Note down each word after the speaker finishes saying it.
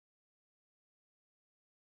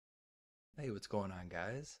Hey, what's going on,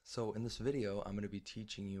 guys? So in this video, I'm going to be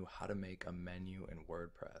teaching you how to make a menu in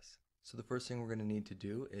WordPress. So the first thing we're going to need to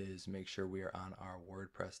do is make sure we are on our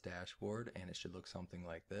WordPress dashboard, and it should look something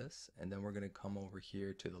like this. And then we're going to come over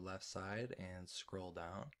here to the left side and scroll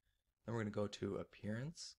down. Then we're going to go to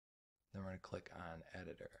Appearance. Then we're going to click on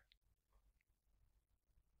Editor.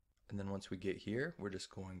 And then once we get here, we're just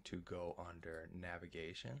going to go under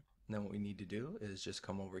Navigation. And then what we need to do is just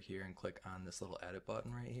come over here and click on this little Edit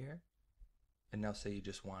button right here. And now say you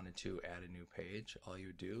just wanted to add a new page, all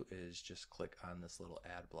you do is just click on this little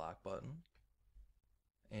add block button.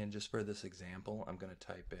 And just for this example, I'm going to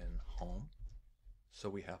type in home. So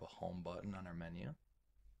we have a home button on our menu.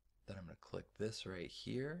 Then I'm going to click this right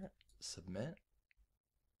here, submit.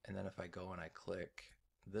 And then if I go and I click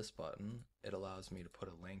this button, it allows me to put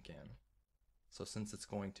a link in. So since it's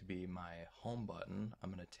going to be my home button,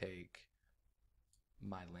 I'm going to take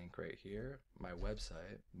my link right here, my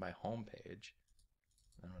website, my home page.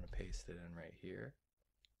 I'm going to paste it in right here,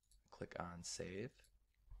 click on save,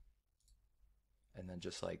 and then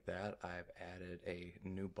just like that I've added a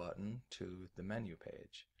new button to the menu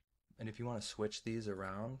page. And if you want to switch these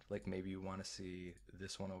around, like maybe you want to see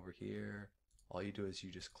this one over here, all you do is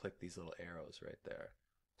you just click these little arrows right there.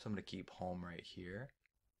 So I'm going to keep home right here,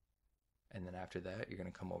 and then after that you're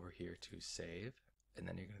going to come over here to save, and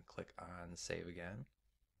then you're going to click on save again.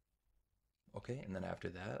 Okay, and then after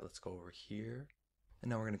that let's go over here. And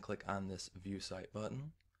now we're going to click on this View Site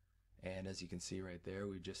button. And as you can see right there,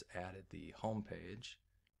 we just added the home page.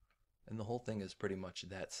 And the whole thing is pretty much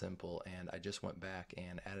that simple. And I just went back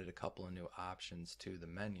and added a couple of new options to the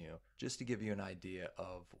menu just to give you an idea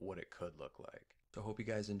of what it could look like. So I hope you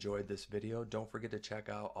guys enjoyed this video. Don't forget to check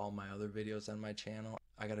out all my other videos on my channel.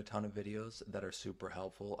 I got a ton of videos that are super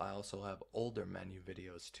helpful. I also have older menu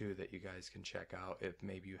videos too that you guys can check out if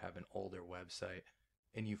maybe you have an older website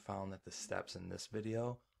and you found that the steps in this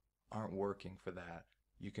video aren't working for that.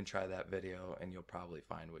 You can try that video and you'll probably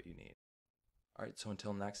find what you need. Alright, so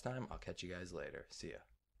until next time, I'll catch you guys later. See ya.